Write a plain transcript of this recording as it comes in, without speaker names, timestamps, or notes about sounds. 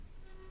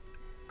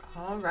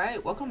All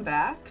right, welcome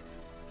back,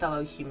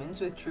 fellow humans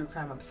with true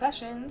crime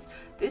obsessions.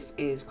 This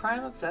is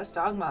Crime Obsessed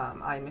Dog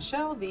Mom. I'm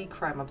Michelle, the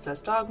Crime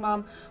Obsessed Dog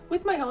Mom,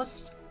 with my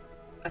host,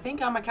 I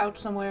think on my couch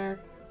somewhere.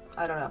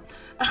 I don't know.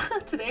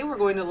 Today we're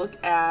going to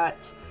look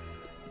at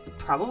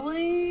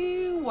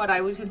probably what I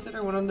would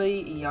consider one of the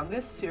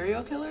youngest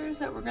serial killers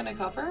that we're going to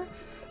cover,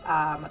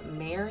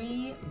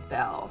 Mary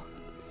Bell.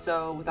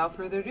 So without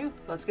further ado,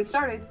 let's get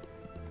started.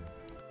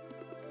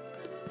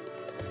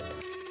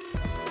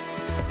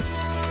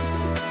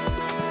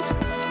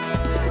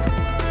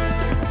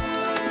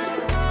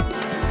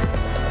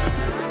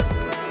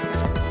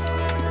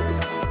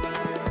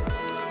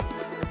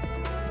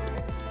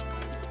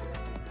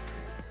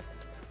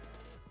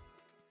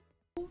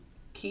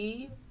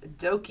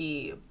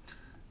 Dokie.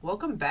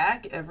 Welcome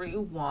back,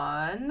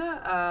 everyone.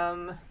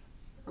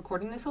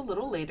 Recording this a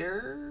little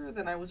later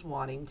than I was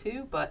wanting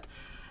to, but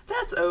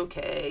that's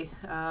okay.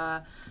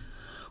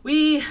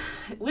 We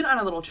went on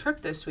a little trip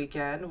this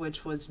weekend,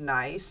 which was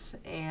nice,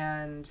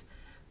 and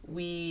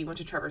we went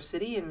to Traverse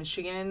City in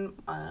Michigan,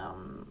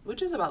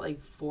 which is about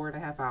like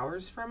 4.5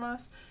 hours from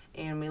us,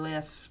 and we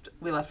left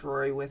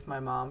Rory with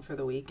my mom for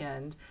the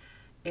weekend.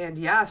 And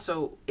yeah,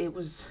 so it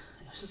was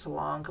just a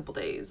long couple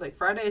days. Like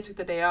Friday, I took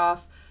the day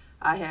off.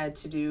 I had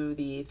to do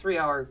the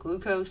 3-hour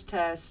glucose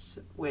test,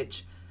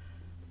 which,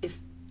 if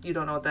you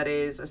don't know what that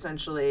is,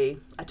 essentially,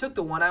 I took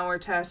the 1-hour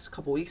test a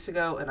couple weeks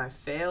ago and I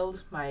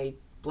failed. My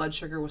blood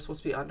sugar was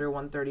supposed to be under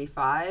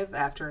 135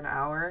 after an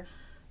hour,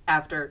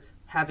 after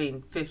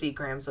having 50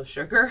 grams of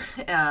sugar.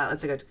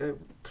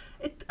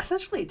 It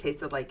essentially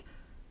tasted like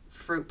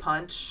fruit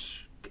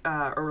punch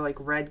or like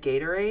red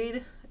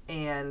Gatorade,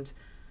 and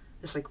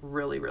it's like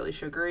really, really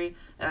sugary,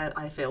 and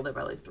I failed it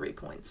by like 3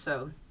 points.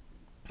 So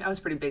I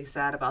was pretty big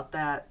sad about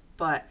that.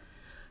 But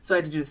so I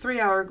had to do the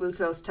 3-hour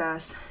glucose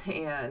test,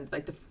 and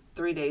like the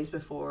 3 days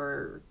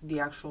before the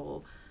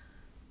actual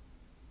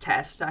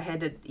test, I had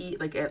to eat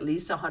like at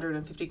least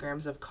 150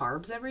 grams of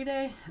carbs every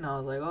day. And I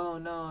was like, oh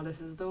no,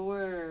 this is the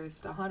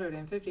worst,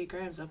 150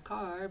 grams of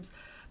carbs.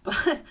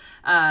 But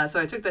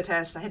so I took the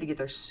test. I had to get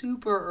there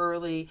super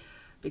early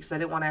because I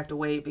didn't want to have to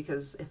wait,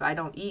 because if I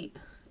don't eat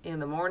in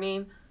the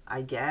morning,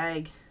 I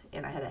gag,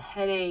 and I had a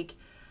headache.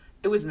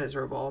 It was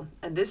miserable.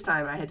 And this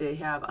time I had to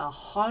have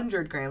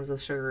 100 grams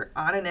of sugar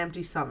on an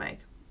empty stomach,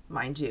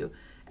 mind you.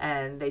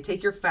 And they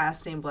take your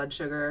fasting blood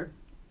sugar.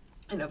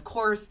 And of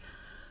course,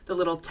 the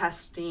little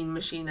testing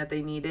machine that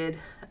they needed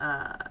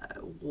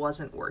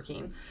wasn't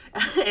working.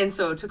 And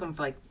so it took them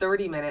for like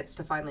 30 minutes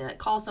to finally like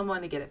call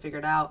someone to get it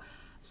figured out.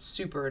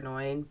 Super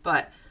annoying.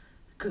 But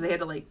because they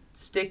had to like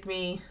stick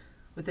me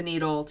with a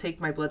needle, take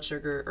my blood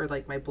sugar, or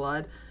like my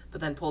blood,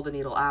 but then pull the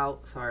needle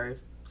out. Sorry if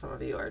some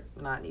of you are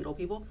not needle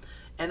people.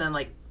 And then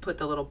like put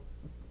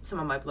some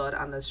of my blood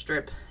on the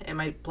strip, and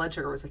my blood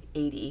sugar was like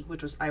 80,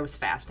 I was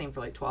fasting for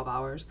like 12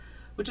 hours,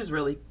 which is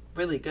really,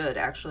 really good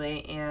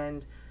actually.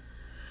 And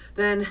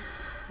then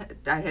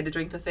I had to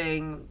drink the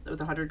thing with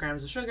 100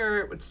 grams of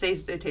sugar. It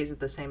tasted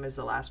the same as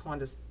the last one,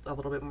 just a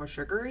little bit more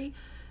sugary.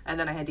 And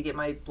then I had to get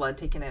my blood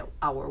taken at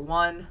hour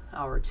 1,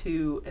 hour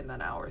 2, and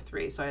then hour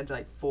 3. So I had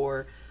like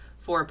four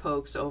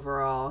pokes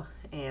overall.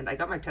 And I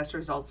got my test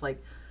results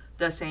like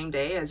the same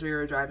day as we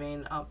were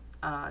driving up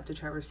to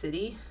Traverse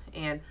City,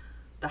 and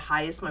the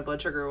highest my blood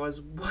sugar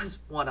was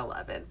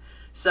 111.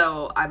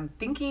 So I'm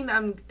thinking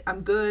I'm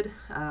good.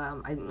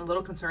 I'm a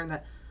little concerned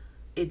that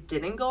it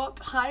didn't go up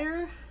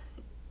higher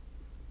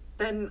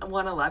than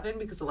 111,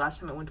 because the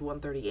last time it went to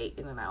 138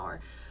 in an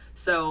hour.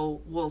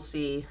 So we'll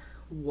see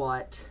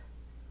what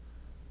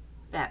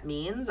that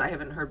means. I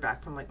haven't heard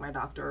back from like my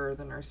doctor or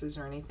the nurses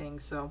or anything.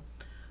 So,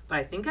 but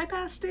I think I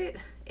passed it,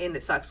 and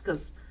it sucks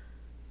because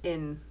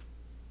in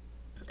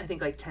I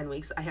think like 10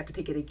 weeks, I have to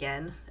take it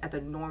again at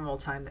the normal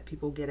time that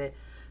people get it.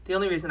 The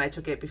only reason I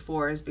took it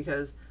before is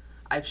because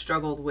I've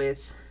struggled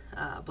with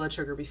blood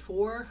sugar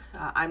before.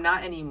 I'm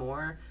not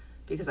anymore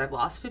because I've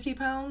lost 50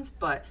 pounds,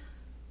 but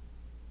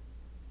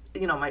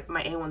you know, my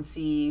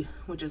A1C,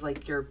 which is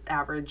like your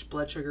average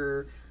blood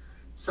sugar,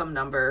 some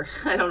number,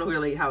 I don't know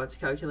really how it's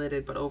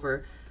calculated, but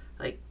over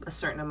like a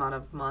certain amount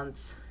of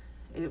months,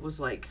 it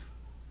was like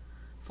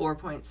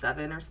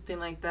 4.7 or something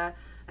like that.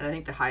 And I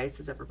think the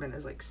highest it's ever been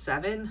is like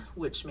 7,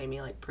 which made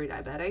me like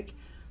pre-diabetic,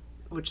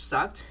 which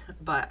sucked.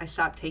 But I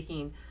stopped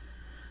taking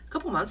a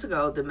couple months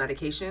ago the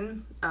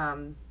medication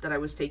that I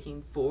was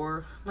taking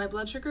for my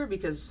blood sugar,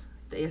 because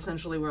they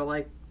essentially were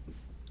like,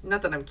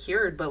 not that I'm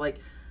cured, but like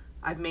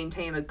I've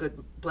maintained a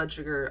good blood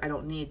sugar. I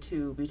don't need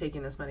to be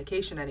taking this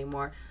medication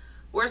anymore.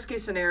 Worst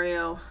case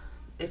scenario,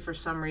 if for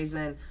some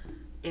reason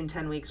in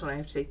 10 weeks when I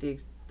have to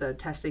take the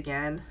test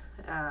again,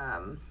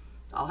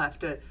 I'll have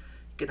to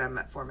get on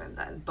metformin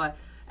then. But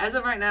as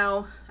of right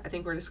now, I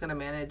think we're just going to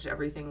manage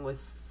everything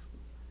with,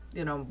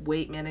 you know,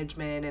 weight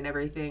management and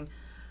everything.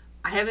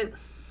 I haven't,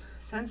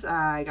 since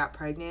I got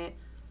pregnant,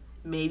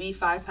 maybe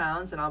 5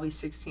 pounds, and I'll be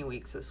 16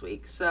 weeks this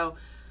week. So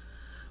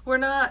we're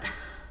not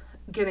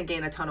going to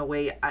gain a ton of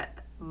weight.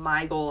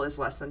 My goal is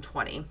less than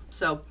 20.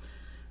 So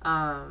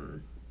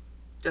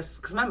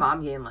just because my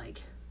mom gained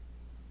like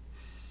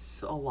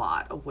a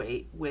lot of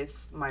weight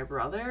with my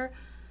brother,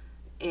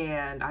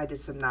 and I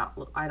just am not,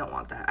 I don't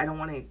want that. I don't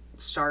want to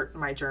start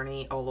my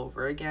journey all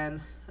over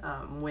again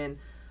when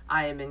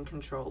I am in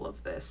control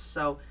of this.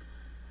 So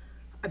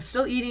I'm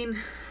still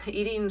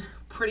eating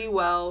pretty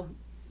well.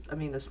 I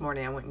mean, this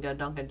morning I went and got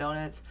Dunkin'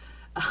 Donuts,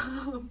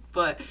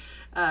 but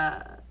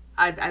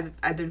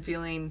I've been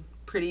feeling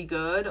pretty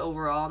good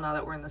overall now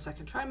that we're in the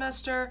second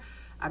trimester.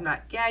 I'm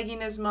not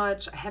gagging as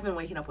much. I haven't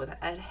waken up with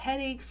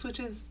headaches, which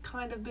has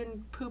kind of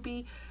been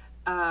poopy.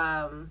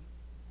 But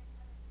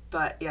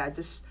yeah,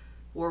 just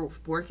we're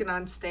working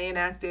on staying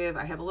active.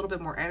 I have a little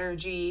bit more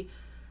energy.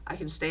 I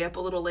can stay up a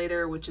little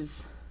later, which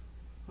is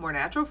more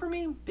natural for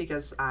me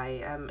because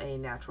I am a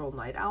natural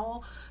night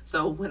owl.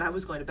 So when I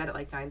was going to bed at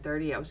like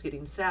 9:30, I was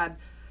getting sad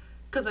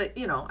because I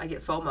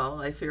get FOMO,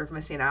 like fear of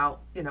missing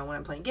out, when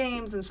I'm playing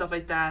games and stuff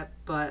like that.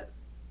 But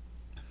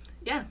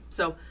yeah,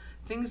 so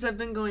things have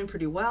been going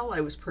pretty well.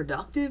 I was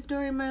productive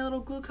during my little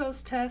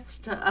glucose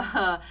test.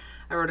 I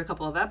wrote a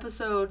couple of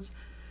episodes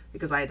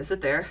because I had to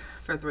sit there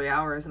for 3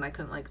 hours and I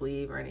couldn't like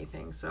leave or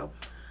anything. So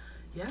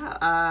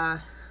yeah,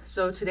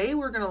 so today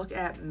we're going to look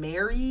at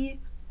Mary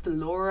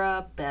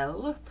Flora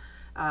Bell.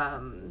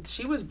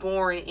 She was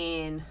born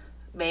in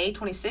May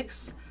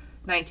 26,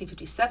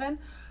 1957.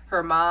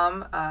 Her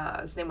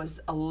mom's name was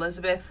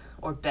Elizabeth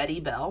or Betty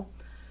Bell,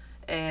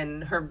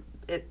 and her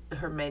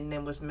maiden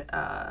name was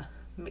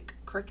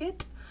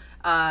McCricket.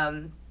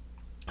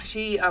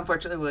 She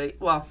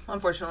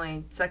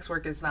unfortunately, sex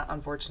work is not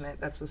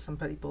unfortunate. That's just some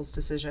people's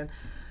decision.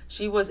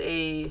 She was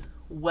a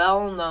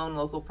well-known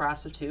local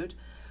prostitute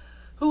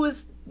who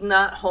was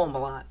not home a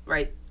lot,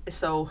 right?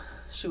 So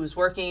she was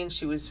working,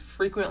 she was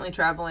frequently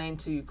traveling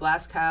to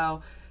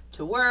Glasgow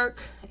to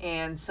work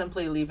and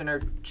simply leaving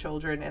her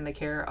children in the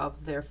care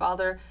of their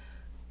father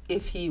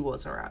if he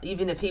was around,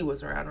 even if he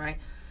was around, right?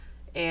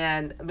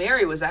 And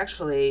Mary was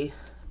actually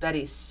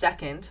Betty's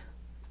second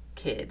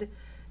kid,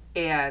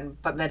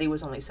 but Betty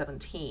was only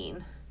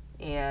 17,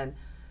 and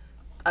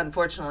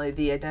unfortunately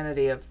the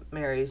identity of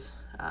Mary's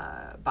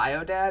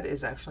bio dad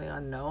is actually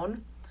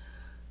unknown.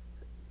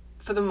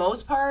 For the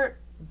most part,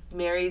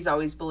 Mary's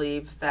always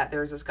believed that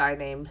there was this guy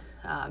named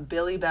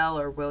Billy Bell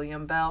or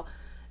William Bell.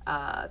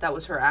 That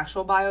was her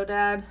actual bio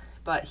dad,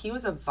 but he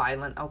was a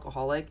violent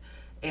alcoholic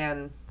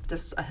and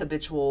just a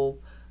habitual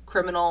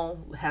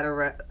criminal, had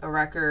a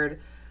record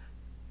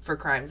for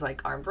crimes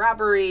like armed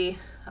robbery.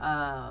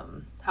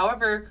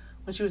 However,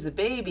 when she was a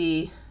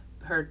baby,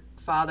 her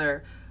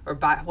father, or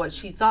what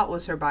she thought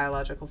was her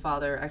biological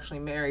father, actually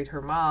married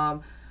her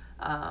mom,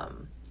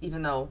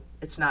 even though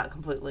it's not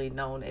completely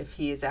known if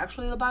he is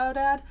actually the bio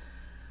dad.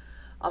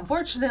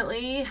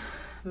 Unfortunately,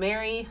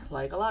 Mary,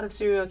 like a lot of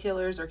serial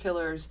killers or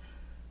killers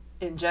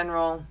in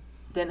general,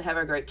 didn't have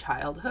a great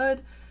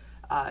childhood.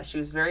 She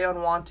was very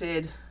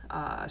unwanted.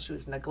 She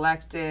was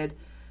neglected.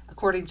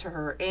 According to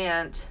her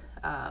aunt,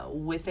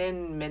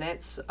 within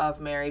minutes of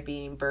Mary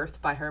being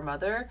birthed by her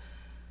mother,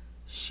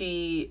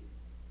 her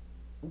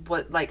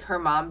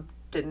mom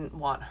didn't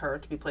want her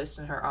to be placed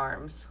in her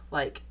arms.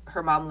 Like,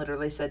 her mom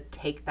literally said,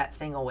 "Take that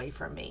thing away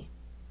from me."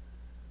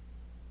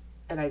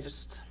 And I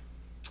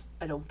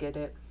don't get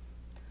it.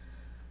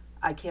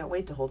 I can't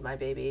wait to hold my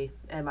baby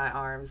in my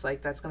arms.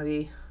 Like, that's going to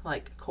be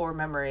like core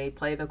memory.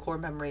 Play the core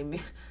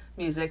memory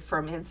music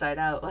from Inside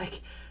Out.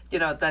 Like,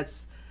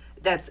 that's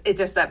it.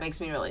 Just that makes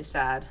me really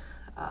sad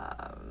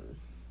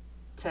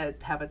to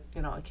have a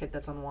kid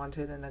that's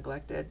unwanted and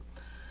neglected.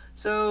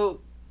 So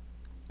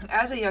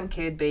as a young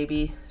kid,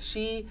 baby,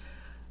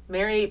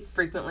 Mary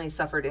frequently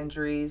suffered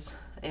injuries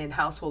in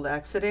household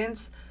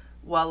accidents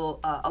while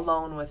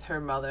alone with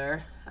her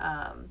mother.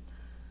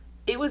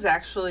 It was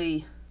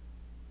actually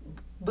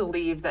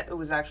believed that it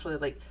was actually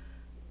like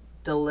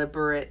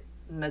deliberate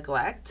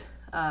neglect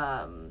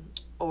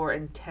or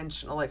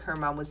intentional, like her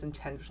mom was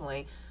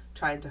intentionally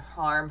trying to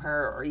harm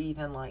her or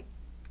even like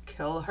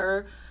kill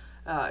her.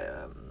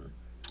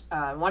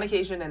 One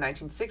occasion in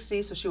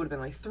 1960, so she would have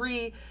been like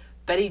 3,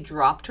 Betty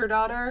dropped her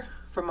daughter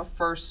from a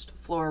first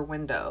floor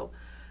window.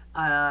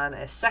 On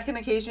a second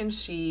occasion,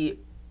 she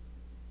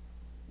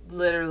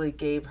literally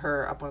gave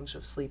her a bunch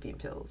of sleeping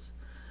pills.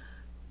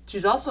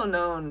 She's also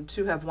known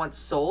to have once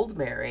sold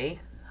Mary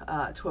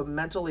to a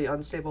mentally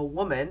unstable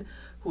woman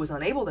who was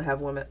unable to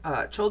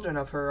have children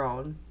of her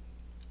own,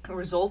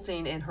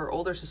 resulting in her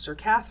older sister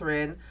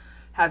Catherine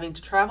having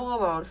to travel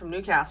alone from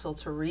Newcastle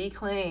to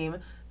reclaim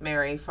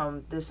Mary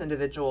from this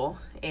individual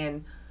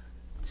and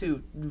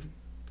to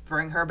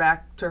bring her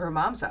back to her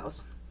mom's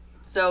house.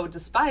 So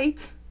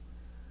despite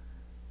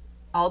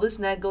all this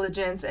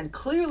negligence, and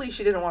clearly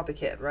she didn't want the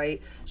kid,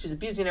 right? She's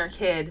abusing her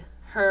kid.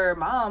 Her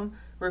mom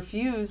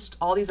refused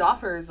all these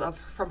offers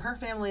from her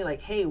family,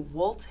 like, hey,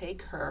 we'll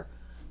take her.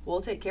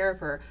 We'll take care of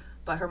her.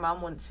 But her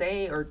mom wouldn't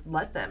say or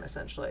let them,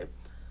 essentially.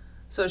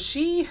 So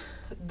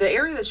the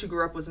area that she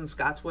grew up was in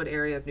Scotswood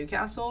area of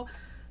Newcastle.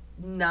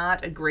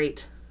 Not a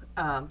great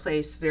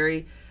place.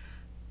 Very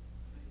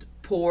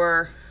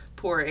poor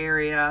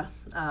area.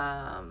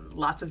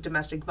 Lots of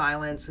domestic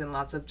violence and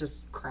lots of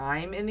just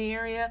crime in the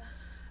area.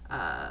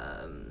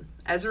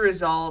 As a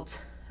result,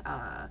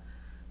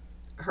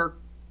 her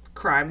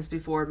crimes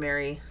before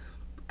Mary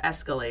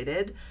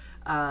escalated,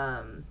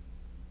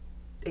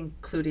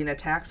 including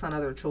attacks on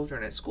other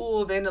children at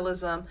school,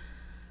 vandalism,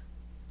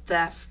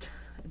 theft,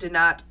 did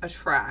not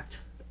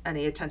attract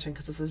any attention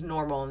because this is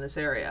normal in this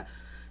area.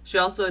 She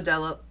also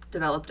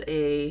developed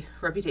a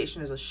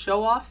reputation as a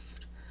show-off,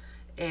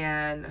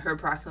 and her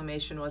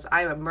proclamation was,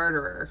 "I'm a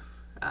murderer,"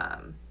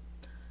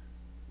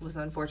 was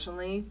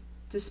unfortunately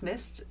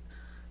dismissed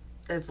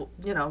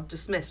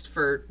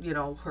for,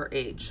 her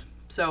age.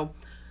 So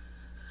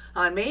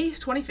on May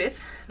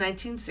 25th,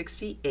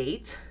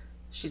 1968,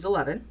 she's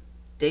 11,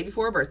 day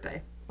before her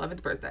birthday,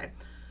 11th birthday,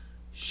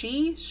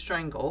 she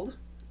strangled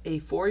a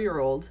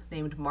 4-year-old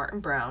named Martin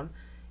Brown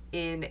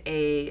in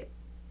a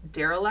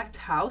derelict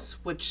house,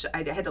 which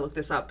I had to look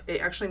this up.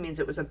 It actually means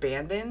it was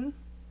abandoned,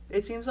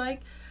 it seems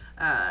like.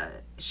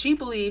 She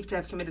believed to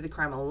have committed the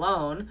crime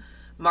alone.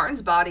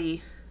 Martin's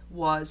body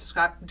was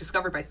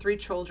discovered by 3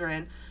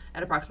 children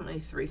at approximately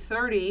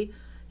 3:30.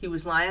 He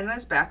was lying on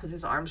his back with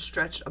his arms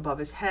stretched above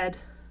his head.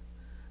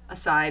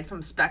 Aside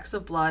from specks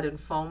of blood and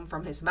foam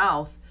from his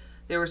mouth,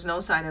 there was no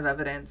sign of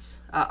evidence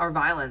or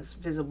violence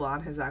visible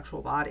on his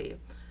actual body.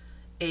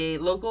 A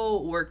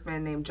local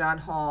workman named John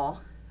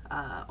Hall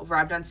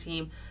arrived on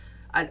scene,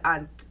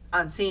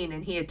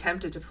 and he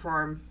attempted to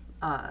perform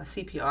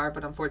CPR,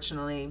 but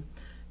unfortunately,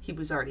 he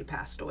was already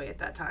passed away at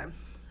that time.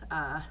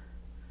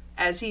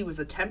 As he was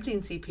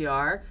attempting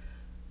CPR,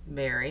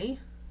 Mary,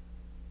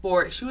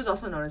 or she was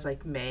also known as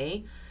like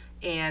May,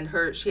 and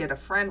she had a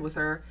friend with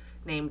her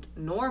named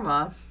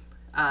Norma.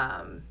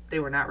 They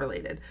were not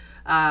related.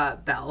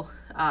 Belle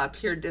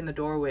appeared in the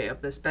doorway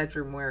of this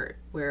bedroom where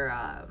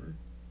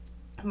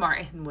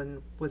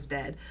Martin was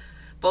dead.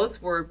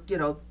 Both were,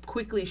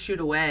 quickly shooed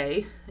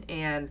away,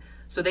 and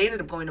so they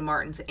ended up going to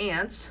Martin's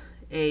aunt's,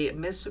 a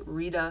Miss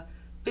Rita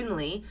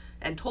Finley,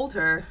 and told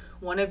her,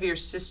 "One of your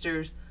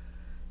sisters,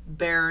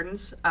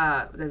 Bairns,"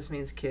 this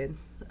means kid,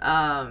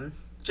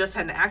 just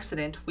had an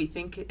accident. We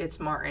think it's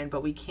Martin,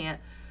 but we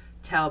can't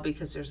tell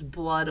because there's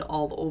blood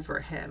all over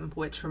him,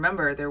 which,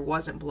 remember, there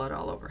wasn't blood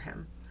all over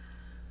him.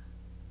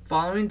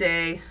 Following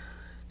day,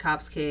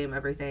 cops came,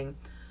 everything.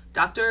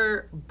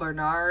 Dr.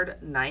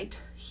 Bernard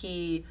Knight,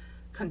 he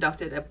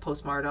conducted a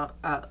postmortem,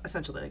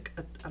 essentially like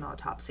an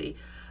autopsy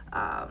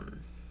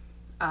on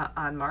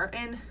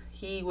Martin.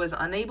 He was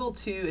unable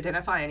to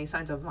identify any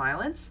signs of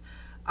violence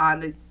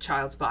on the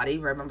child's body.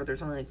 Remember,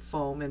 there's only like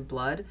foam and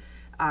blood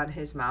on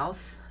his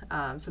mouth.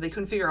 So they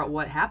couldn't figure out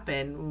what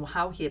happened,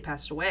 how he had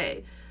passed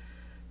away.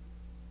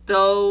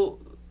 Though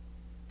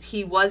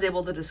he was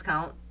able to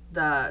discount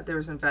there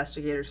was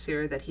investigators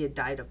here that he had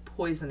died of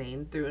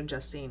poisoning through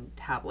ingesting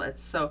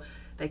tablets. So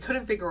they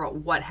couldn't figure out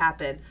what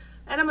happened.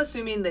 And I'm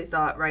assuming they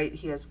thought, right,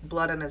 he has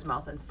blood in his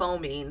mouth and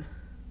foaming.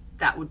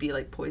 That would be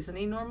like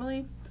poisoning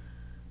normally.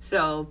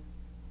 So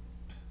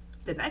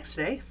the next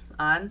day,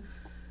 on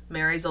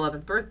Mary's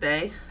 11th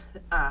birthday,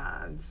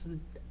 it's the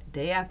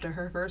day after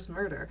her first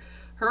murder,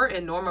 her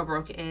and Norma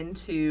broke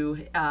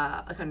into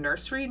like a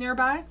nursery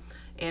nearby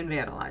and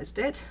vandalized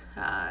it.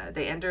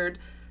 They entered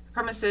the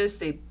premises,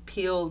 they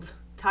peeled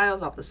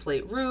tiles off the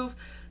slate roof,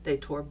 they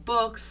tore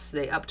books,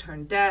 they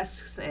upturned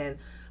desks, and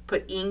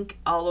put ink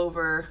all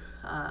over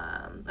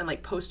and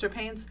like poster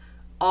paints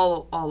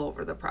all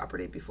over the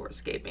property before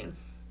escaping.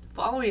 The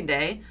following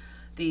day,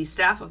 the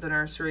staff of the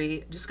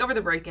nursery discovered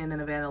the break-in and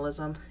the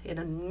vandalism and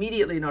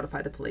immediately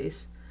notified the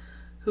police,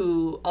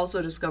 who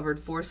also discovered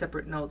 4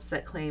 separate notes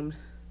that claimed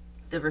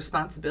the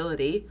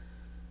responsibility,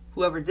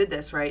 whoever did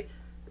this, right,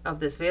 of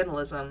this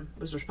vandalism,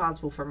 was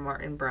responsible for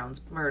Martin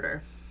Brown's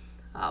murder.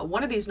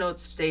 One of these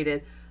notes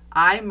stated,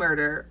 "I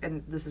murder,"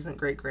 and this isn't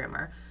great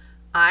grammar,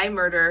 "I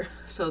murder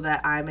so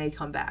that I may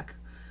come back."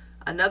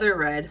 Another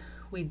read,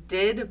 "We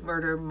did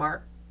murder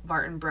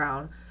Martin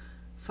Brown.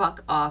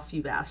 Fuck off,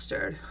 you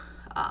bastard."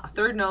 A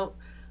third note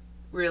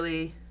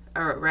read,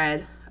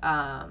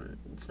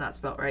 it's not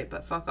spelled right,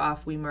 but "Fuck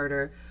off, we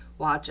murder.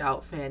 Watch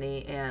out,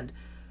 Fanny," and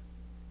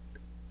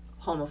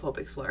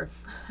homophobic slur.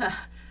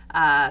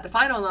 The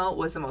final note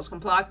was the most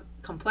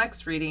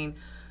complex reading,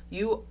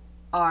 "You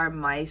are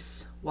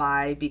mice.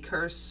 Why?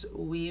 Because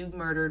we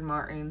murdered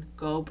Martin.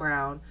 Go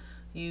Brown.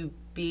 You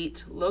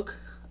beat. Look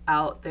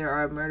out. There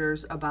are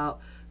murders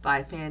about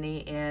by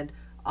Fanny," and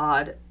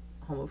odd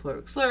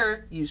homophobic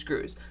slur, "You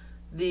screws."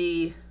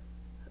 The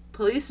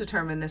police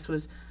determined this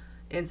was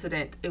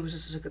incident. It was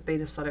just, they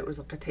just thought it was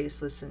like a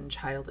tasteless and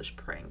childish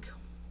prank.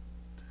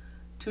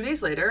 2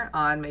 days later,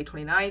 on May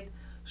 29th,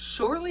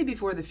 shortly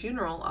before the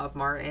funeral of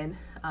Martin,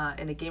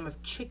 in a game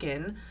of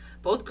chicken,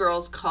 both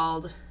girls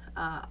called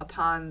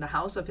upon the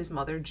house of his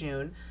mother,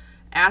 June,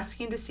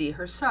 asking to see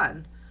her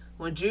son.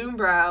 When June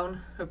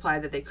Brown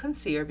replied that they couldn't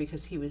see her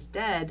because he was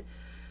dead,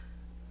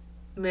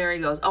 Mary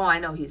goes, "Oh, I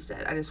know he's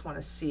dead. I just want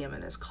to see him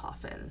in his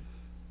coffin."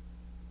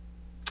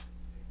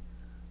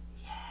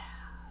 Yeah.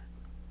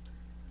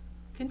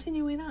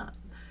 Continuing on.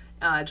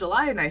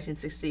 July of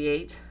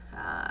 1968,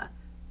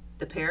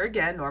 the pair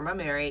again, Norma and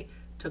Mary,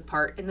 took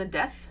part in the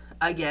death,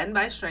 again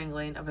by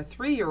strangling, of a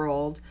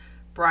 3-year-old,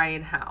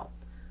 Brian Howe.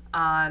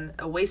 on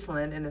a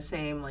wasteland in the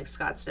same like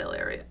Scottswood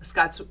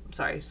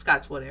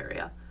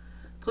area.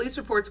 Police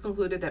reports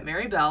concluded that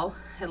Mary Bell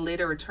had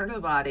later returned to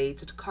the body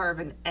to carve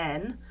an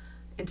N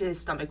into his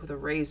stomach with a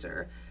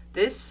razor.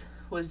 This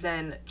was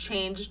then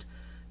changed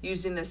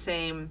using the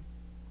same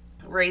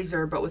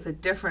razor but with a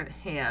different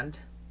hand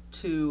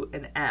to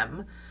an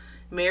M.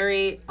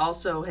 Mary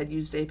also had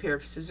used a pair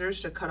of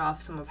scissors to cut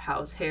off some of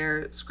Howe's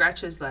hair,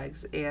 scratch his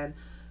legs, and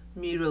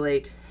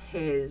mutilate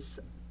his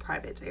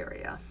private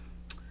area.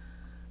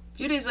 A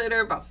few days later,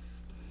 about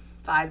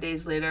 5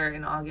 days later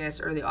in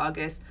early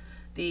August,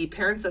 the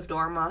parents of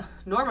Norma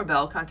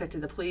Bell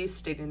contacted the police,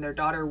 stating their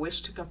daughter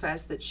wished to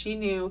confess that she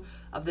knew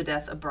of the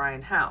death of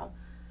Brian Howe.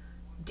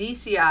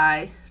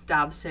 DCI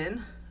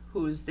Dobson,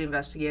 who's the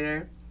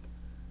investigator,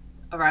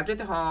 arrived at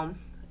the home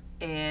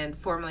and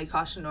formally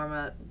cautioned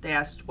Norma. They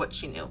asked what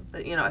she knew.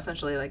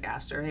 Essentially like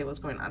asked her, hey, what's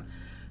going on?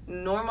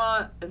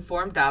 Norma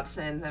informed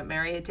Dobson that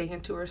Mary had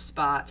taken to a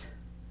spot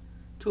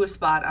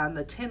on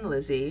the Tin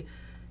Lizzie,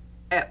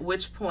 at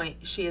which point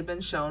she had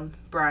been shown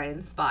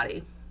Brian's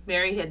body.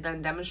 Mary had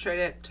then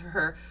demonstrated to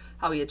her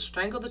how he had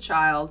strangled the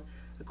child.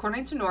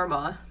 According to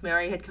Norma,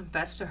 Mary had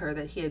confessed to her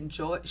that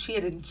she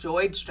had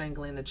enjoyed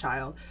strangling the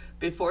child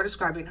before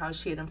describing how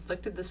she had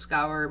inflicted the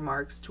scour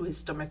marks to his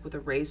stomach with a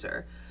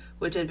razor,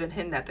 which had been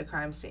hidden at the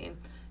crime scene,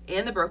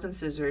 and the broken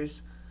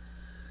scissors.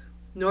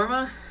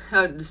 The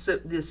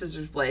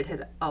scissors blade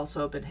had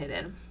also been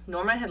hidden.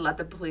 Norma had led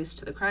the police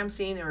to the crime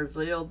scene and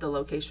revealed the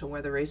location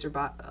where the razor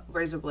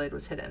blade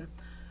was hidden.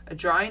 A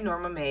drawing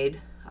Norma made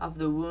of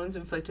the wounds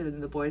inflicted in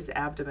the boy's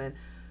abdomen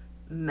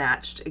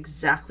matched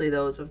exactly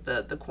those of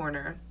the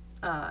coroner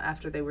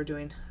after they were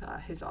doing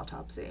his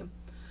autopsy.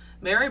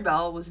 Mary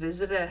Bell was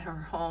visited at her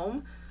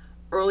home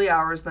early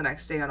hours the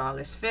next day on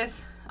August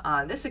 5th.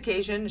 On this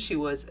occasion, she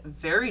was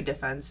very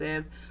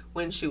defensive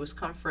when she was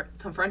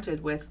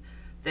confronted with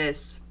they're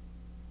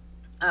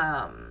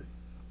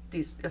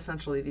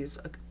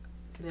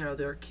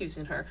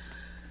accusing her.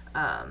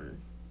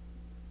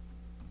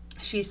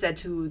 She said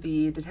to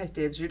the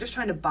detectives, "You're just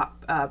trying to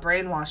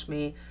brainwash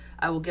me.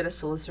 I will get a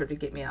solicitor to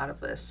get me out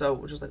of this." So,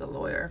 which is like a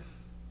lawyer.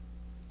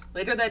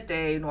 Later that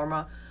day,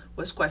 Norma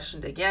was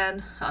questioned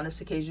again. On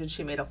this occasion,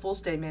 she made a full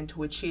statement to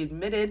which she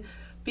admitted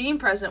being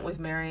present with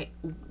Mary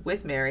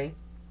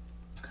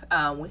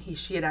when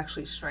she had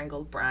actually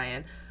strangled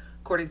Brian.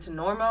 According to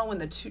Norma, when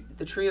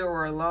the trio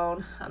were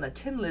alone on the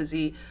Tin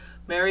Lizzie,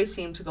 Mary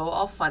seemed to go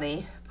all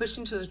funny,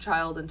 pushing the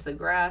child into the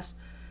grass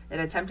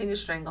and attempting to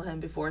strangle him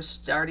before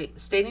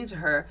stating to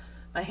her,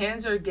 "My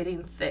hands are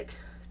getting thick.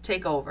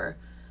 Take over."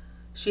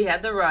 She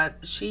had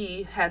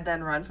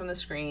then run from the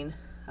screen,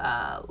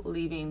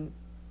 leaving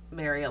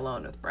Mary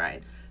alone with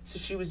Brian. So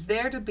she was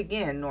there to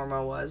begin,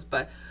 Norma was,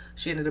 but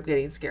she ended up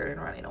getting scared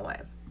and running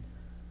away.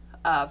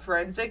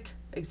 Forensic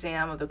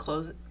exam of the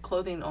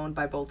clothing owned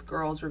by both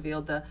girls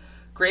revealed the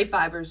gray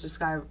fibers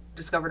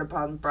discovered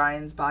upon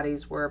Brian's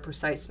bodies were a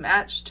precise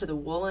match to the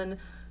woolen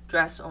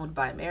dress owned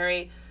by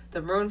Mary.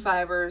 The maroon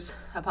fibers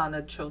upon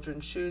the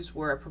children's shoes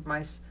were a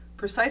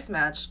precise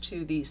match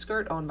to the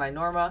skirt owned by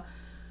Norma.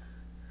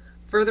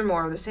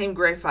 Furthermore, the same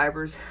gray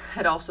fibers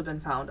had also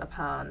been found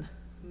upon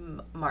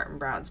Martin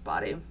Brown's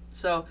body.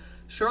 So,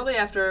 shortly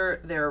after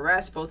their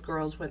arrest, both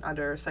girls went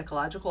under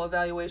psychological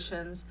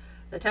evaluations.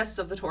 The tests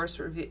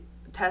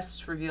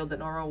revealed that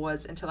Norma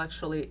was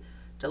intellectually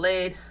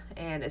delayed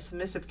and a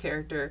submissive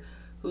character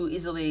who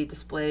easily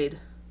displayed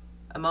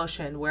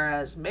emotion,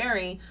 whereas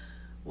Mary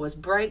was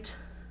bright,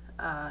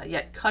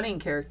 yet cunning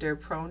character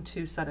prone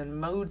to sudden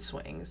mood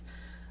swings.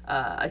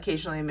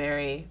 Occasionally,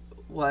 Mary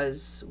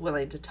was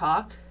willing to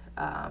talk,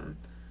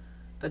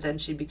 but then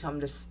she'd become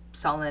just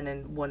sullen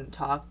and wouldn't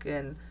talk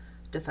and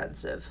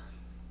defensive.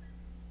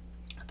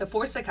 The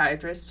 4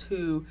 psychiatrists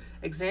who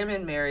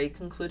examined Mary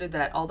concluded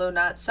that although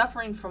not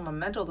suffering from a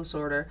mental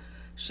disorder,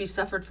 she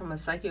suffered from a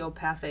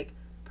psychopathic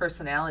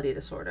personality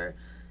disorder.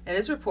 In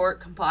his report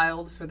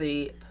compiled for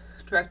the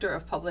Director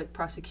of Public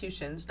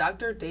Prosecutions,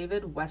 Dr.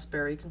 David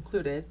Westbury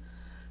concluded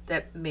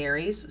that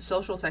Mary's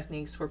social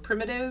techniques were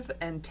primitive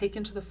and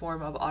taken to the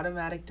form of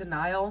automatic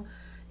denial,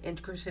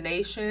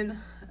 incrimination,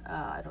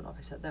 I don't know if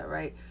I said that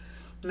right,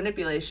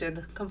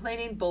 manipulation,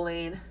 complaining,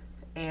 bullying,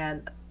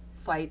 and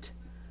flight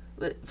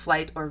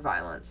or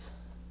violence.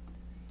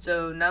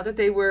 So now that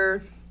they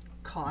were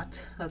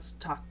caught, let's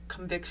talk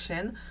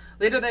conviction.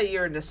 Later that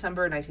year, in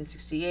December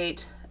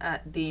 1968,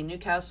 at the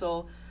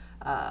Newcastle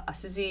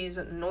Assizes,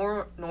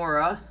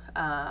 Norma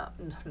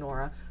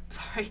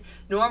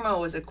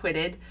was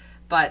acquitted,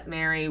 but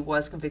Mary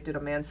was convicted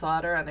of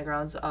manslaughter on the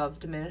grounds of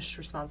diminished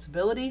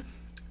responsibility.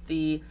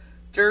 The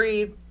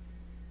jury,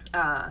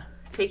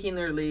 taking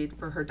their lead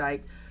from her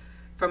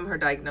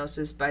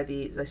diagnosis by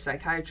the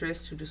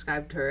psychiatrist who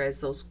described her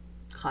as those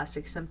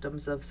classic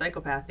symptoms of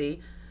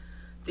psychopathy,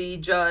 the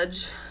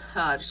judge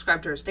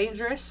described her as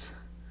dangerous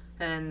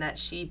and that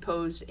she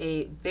posed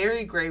a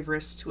very grave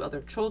risk to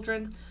other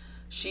children.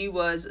 She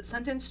was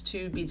sentenced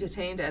to be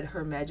detained at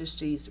Her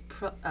Majesty's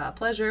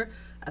pleasure,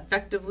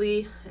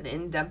 effectively an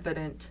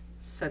indefinite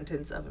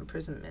sentence of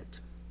imprisonment.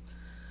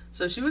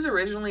 So she was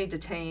originally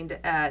detained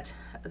at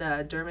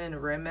the Durham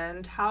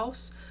Remand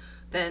House,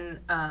 then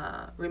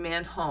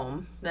remand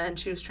home. Then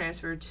she was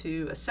transferred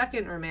to a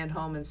second remand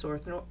home in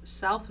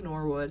South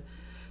Norwood.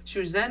 She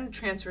was then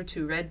transferred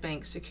to Red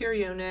Bank Secure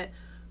Unit,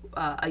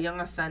 a young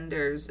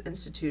offenders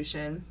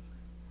institution,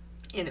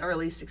 in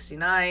early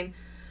 '69,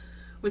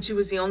 when she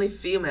was the only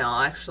female,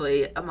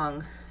 actually,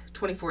 among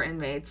 24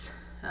 inmates.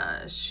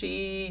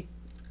 She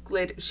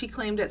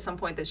claimed at some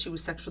point that she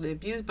was sexually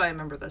abused by a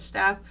member of the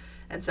staff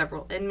and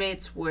several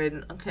inmates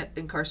when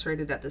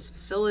incarcerated at this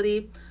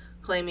facility,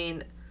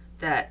 claiming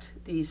that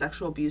the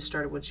sexual abuse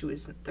started when she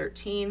was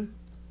 13.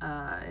 In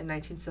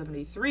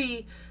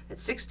 1973, at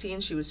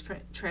 16, she was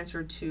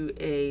transferred to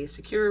a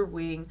secure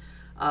wing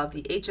of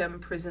the HM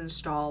prison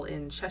stall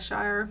in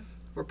Cheshire.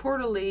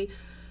 Reportedly,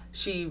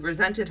 she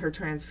resented her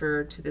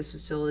transfer to this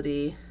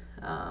facility,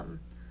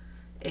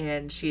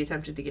 and she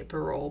attempted to get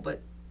parole,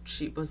 but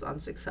she was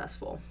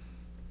unsuccessful.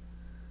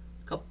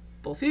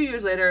 A few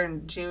years later,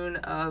 in June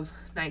of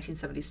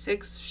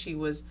 1976, she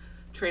was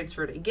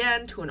transferred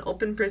again to an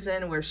open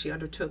prison where she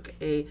undertook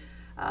a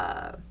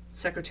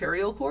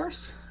secretarial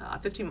course.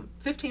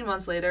 15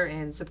 months later,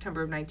 in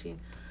September of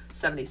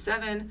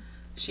 1977,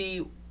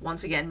 she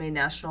once again made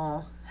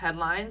national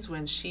headlines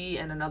when she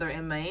and another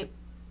inmate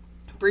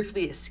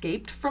briefly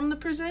escaped from the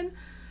prison.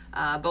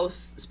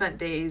 Both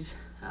spent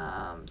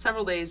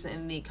several days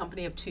in the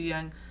company of two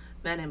young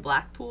men in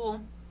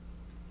Blackpool,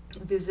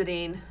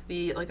 visiting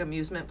the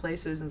amusement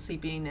places and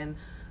sleeping in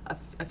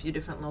a few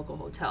different local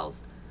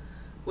hotels.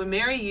 When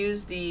Mary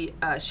she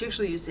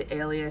actually used the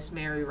alias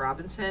Mary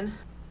Robinson.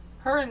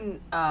 Her and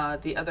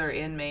the other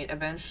inmate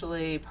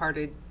eventually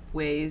parted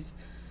ways.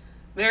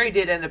 Mary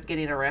did end up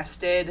getting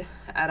arrested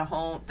at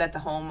the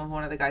home of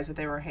one of the guys that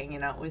they were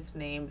hanging out with,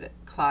 named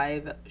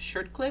Clive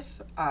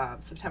Shirtcliffe,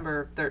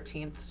 September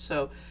 13th.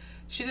 So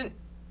she didn't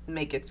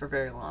make it for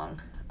very long.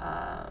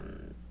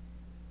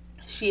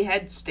 She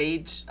had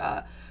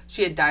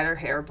dyed her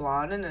hair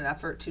blonde in an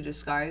effort to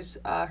disguise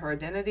her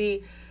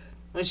identity.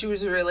 When she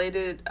was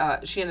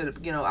she ended up,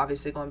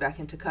 obviously going back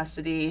into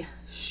custody.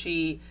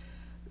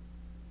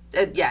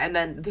 And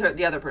then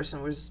the other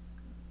person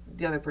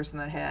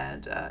that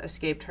had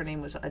escaped. Her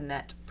name was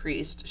Annette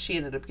Priest. She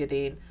ended up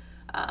getting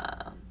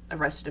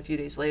arrested a few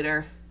days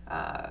later.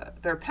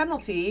 Their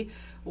penalty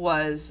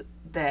was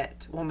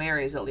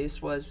Mary's at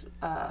least, was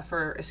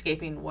for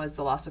escaping, was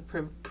the loss of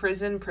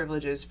prison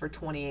privileges for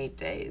 28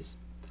 days.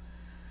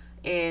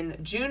 In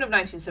June of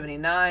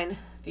 1979,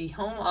 the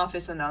Home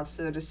Office announced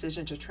their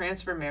decision to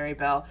transfer Mary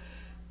Bell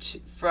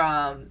to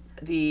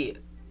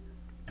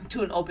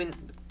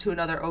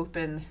another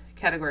open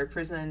category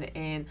prison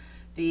in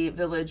the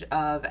village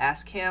of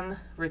Askham,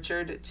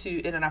 Richard,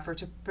 in an effort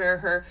to prepare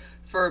her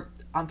for,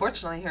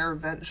 unfortunately, her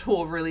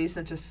eventual release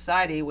into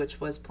society,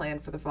 which was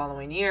planned for the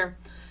following year.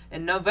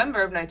 In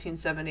November of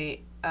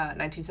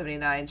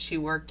 1979, she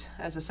worked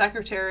as a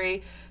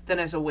secretary, then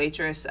as a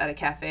waitress at a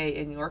cafe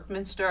in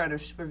Yorkminster under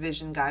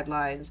supervision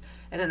guidelines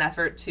in an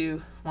effort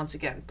to, once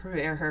again,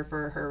 prepare her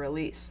for her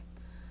release.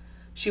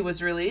 She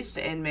was released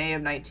in May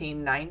of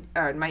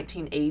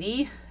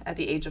 1980 at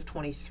the age of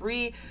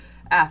 23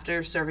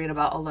 after serving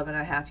about 11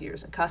 and a half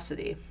years in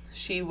custody.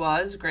 She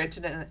was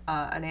granted an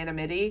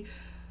anonymity.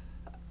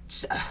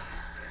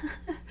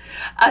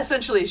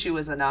 Essentially, she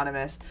was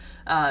anonymous.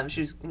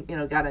 She was,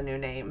 got a new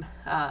name.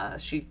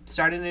 She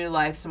started a new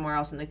life somewhere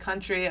else in the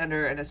country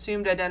under an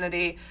assumed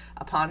identity.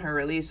 Upon her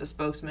release, a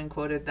spokesman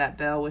quoted that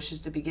Bell wishes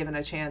to be given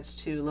a chance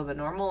to live a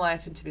normal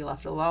life and to be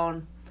left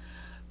alone.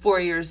 4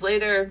 years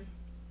later,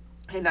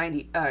 in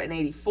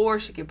 84,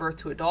 she gave birth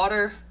to a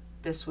daughter.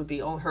 This would be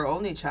her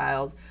only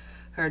child.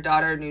 Her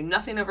daughter knew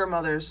nothing of her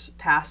mother's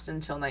past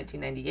until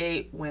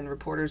 1998, when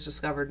reporters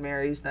discovered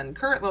Mary's then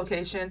current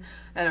location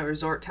at a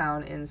resort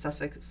town in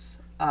Sussex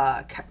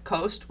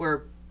coast,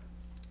 where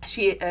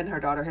she and her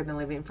daughter had been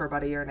living for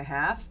about a year and a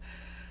half.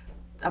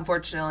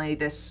 Unfortunately,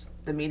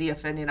 the media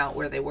finding out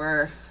where they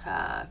were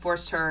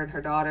forced her and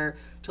her daughter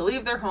to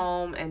leave their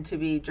home and to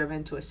be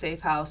driven to a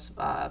safe house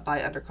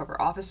by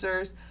undercover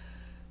officers.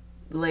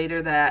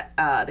 Later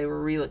they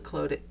were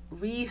relocated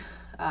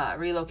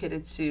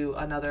to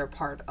another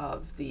part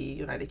of the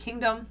United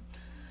Kingdom.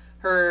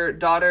 Her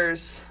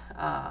daughter's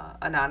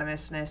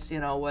anonymousness,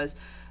 was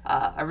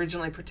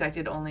originally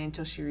protected only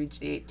until she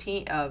reached the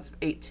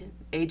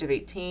age of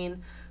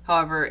 18.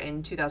 However,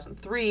 in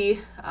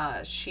 2003,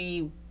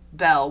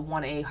 Bell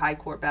won a high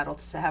court battle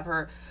to have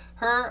her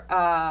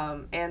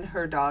and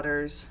her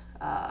daughter's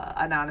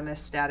anonymous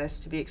status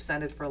to be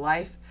extended for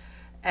life.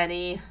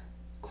 Any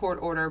court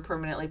order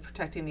permanently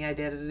protecting the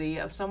identity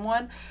of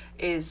someone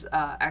is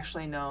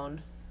actually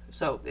known.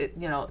 So it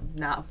now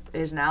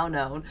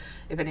known,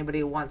 if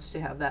anybody wants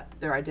to have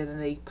their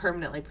identity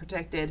permanently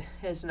protected,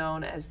 is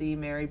known as the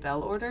Mary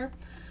Bell Order.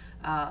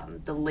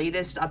 The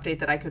latest update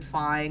that I could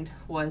find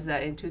was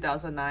that in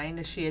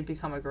 2009 she had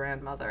become a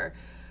grandmother.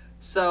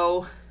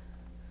 So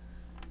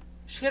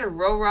she had a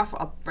real rough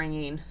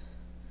upbringing.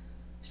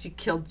 She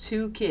killed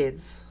 2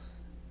 kids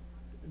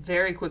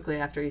very quickly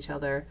after each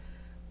other,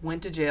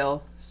 went to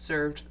jail,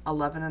 served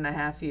 11 and a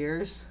half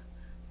years,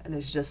 and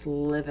is just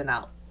living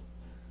out.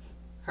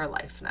 her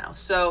life now.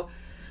 So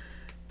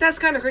that's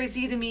kind of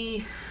crazy to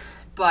me,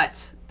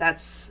 but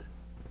that's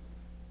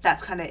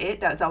kind of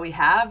it. That's all we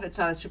have. It's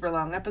not a super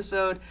long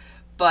episode,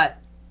 but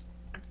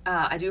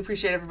I do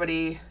appreciate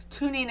everybody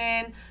tuning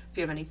in. If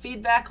you have any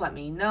feedback, let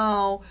me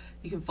know.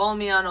 You can follow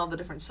me on all the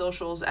different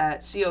socials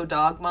at CO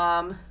Dog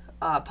Mom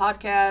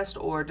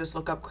podcast, or just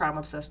look up Crime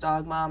Obsessed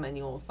Dog Mom and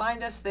you will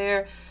find us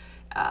there.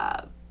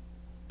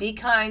 Be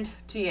kind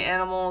to your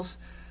animals.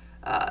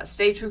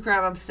 Stay true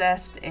crime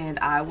obsessed, and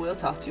I will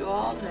talk to you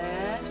all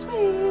next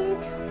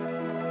week.